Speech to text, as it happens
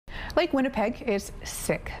Lake Winnipeg is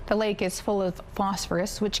sick. The lake is full of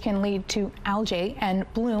phosphorus, which can lead to algae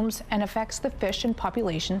and blooms and affects the fish and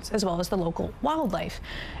populations as well as the local wildlife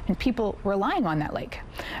and people relying on that lake.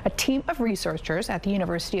 A team of researchers at the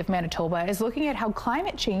University of Manitoba is looking at how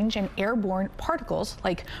climate change and airborne particles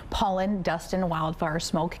like pollen, dust, and wildfire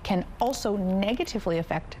smoke can also negatively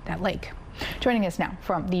affect that lake. Joining us now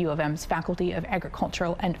from the U of M's Faculty of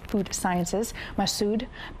Agricultural and Food Sciences, Masoud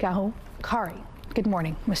Goharrokhi. Good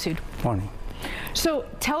morning, Masoud. Morning. So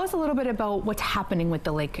tell us a little bit about what's happening with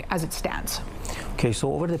the lake as it stands. Okay,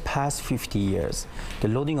 so over the past 50 years, the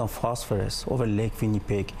loading of phosphorus over Lake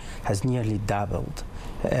Winnipeg has nearly doubled.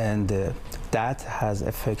 And that has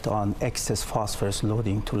effect on excess phosphorus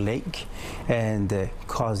loading to lake and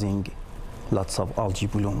causing lots of algae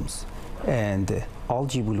blooms. And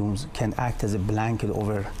algae blooms can act as a blanket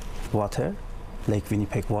over water, Lake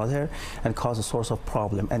Winnipeg water, and cause a source of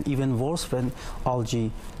problem. And even worse, when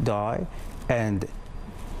algae die and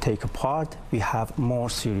take apart, we have more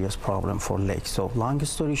serious problem for lake. So long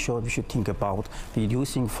story short, we should think about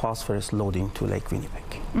reducing phosphorus loading to Lake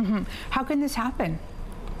Winnipeg. How can this happen?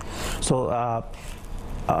 So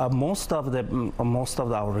most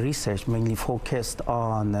of our research mainly focused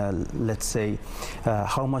on, let's say,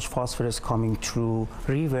 how much phosphorus coming through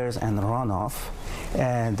rivers and runoff,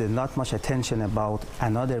 and not much attention about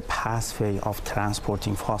another pathway of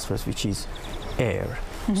transporting phosphorus, which is air.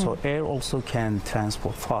 So air also can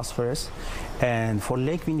transport phosphorus. And for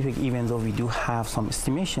Lake Winnipeg, even though we do have some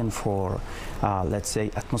estimation for, let's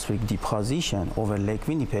say, atmospheric deposition over Lake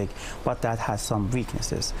Winnipeg, but that has some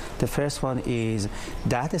weaknesses. The first one is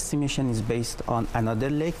that estimation is based on another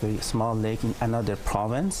lake, very small lake in another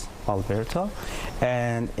province, Alberta,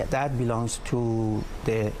 and that belongs to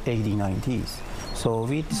the 80s, 90s. So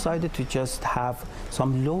we decided to just have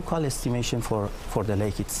some local estimation for the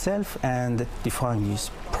lake itself and define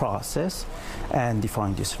this process and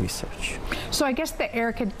define this research. So I guess the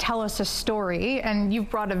air could tell us a story, and you've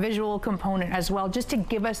brought a visual component as well, just to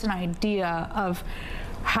give us an idea of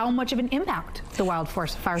how much of an impact the wildfire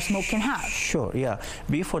smoke can have. Sure, yeah.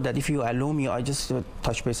 Before that, if you allow me, I just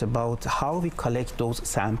touch base about how we collect those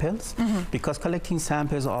samples, because collecting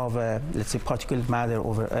samples of, let's say, particulate matter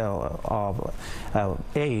over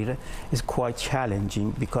air is quite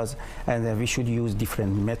challenging, because we should use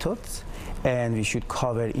different methods, and we should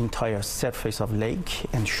cover entire surface of lake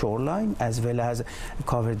and shoreline, as well as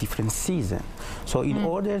cover different season. So in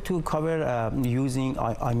order to cover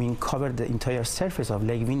cover the entire surface of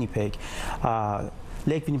Lake Winnipeg,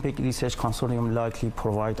 Lake Winnipeg Research Consortium likely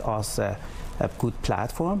provide us a good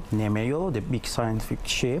platform, NEMEO, the big scientific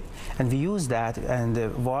ship, and we use that, and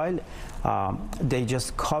while they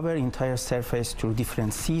just cover entire surface through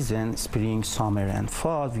different seasons, spring, summer, and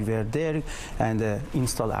fall, we were there and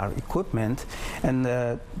install our equipment, and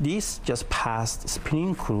this just past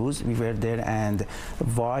spring cruise, we were there, and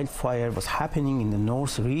wildfire was happening in the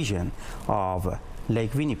north region of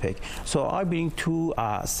Lake Winnipeg. So I bring two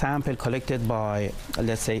samples collected by,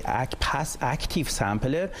 let's say, active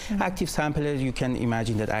sampler. Active sampler, you can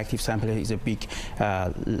imagine that active sampler is a big,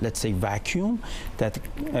 let's say, vacuum that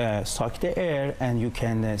suck the air, and you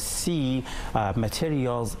can see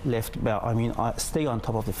materials left, stay on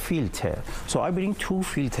top of the filter. So I bring two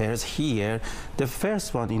filters here. The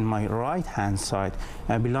first one in my right-hand side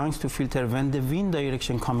belongs to filter when the wind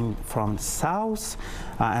direction coming from south,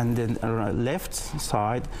 and then left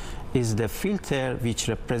side is the filter which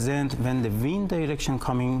represent when the wind direction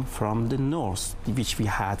coming from the north, which we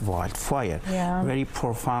had wildfire. Yeah. Very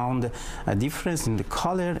profound difference in the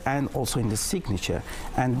color and also in the signature.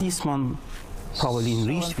 And this one probably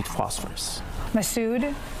enriched with phosphorus.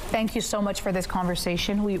 Masoud, thank you so much for this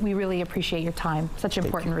conversation. We really appreciate your time. Such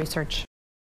important research.